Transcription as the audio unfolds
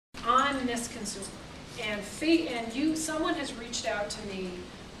I'm this consumer, and someone has reached out to me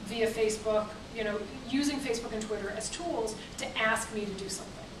via Facebook, using Facebook and Twitter as tools to ask me to do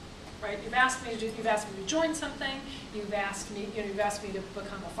something. Right? You've asked me to join something. You've asked me to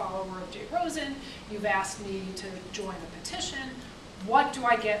become a follower of Jay Rosen. You've asked me to join a petition. What do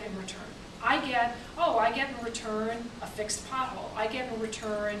I get in return? I get in return a fixed pothole. I get in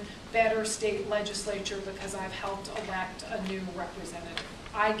return better state legislature because I've helped elect a new representative.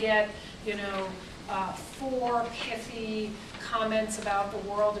 I get, 4 pithy comments about the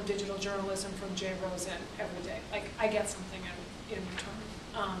world of digital journalism from Jay Rosen every day. Like, I get something in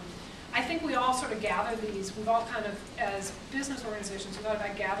return. I think we all sort of gather these, we've all kind of, as business organizations, we thought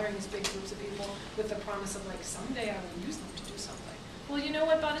about gathering these big groups of people with the promise of, like, someday I will use them to do something. Well, you know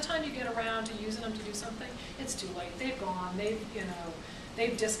what, by the time you get around to using them to do something, it's too late. They've gone,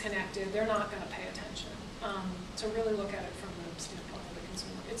 they've disconnected, they're not going to pay attention. So really look at it from the standpoint of the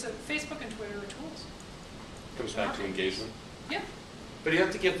consumer. It's Facebook and Twitter are tools. Comes back to engagement. Yeah. But you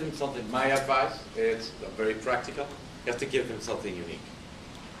have to give them something. My advice is very practical. You have to give them something unique.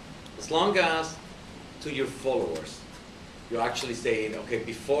 As long as to your followers, you're actually saying, okay,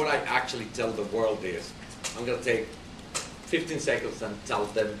 before I actually tell the world this, I'm going to take 15 seconds and tell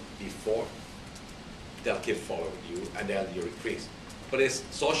them before, they'll keep following you and they'll increase. But it's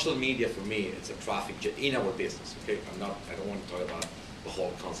social media for me, it's a traffic in our business, okay? I don't want to talk about the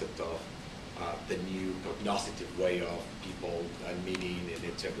whole concept of the new cognoscitive way of people and meaning and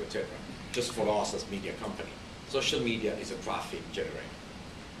et cetera, et cetera. Just for us as media company, social media is a traffic generator.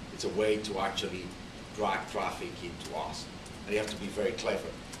 It's a way to actually drag traffic into us. And you have to be very clever.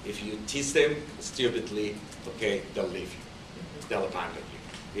 If you tease them stupidly, okay, they'll leave you. They'll abandon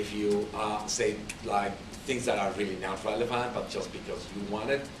you. If you say like things that are really not relevant, but just because you want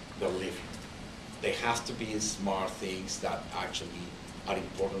it, they'll leave you. They have to be smart things that actually are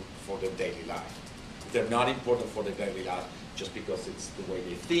important for their daily life. If they're not important for their daily life, just because it's the way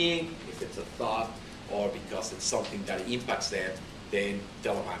they think, if it's a thought, or because it's something that impacts them, then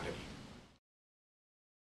they'll abandon you.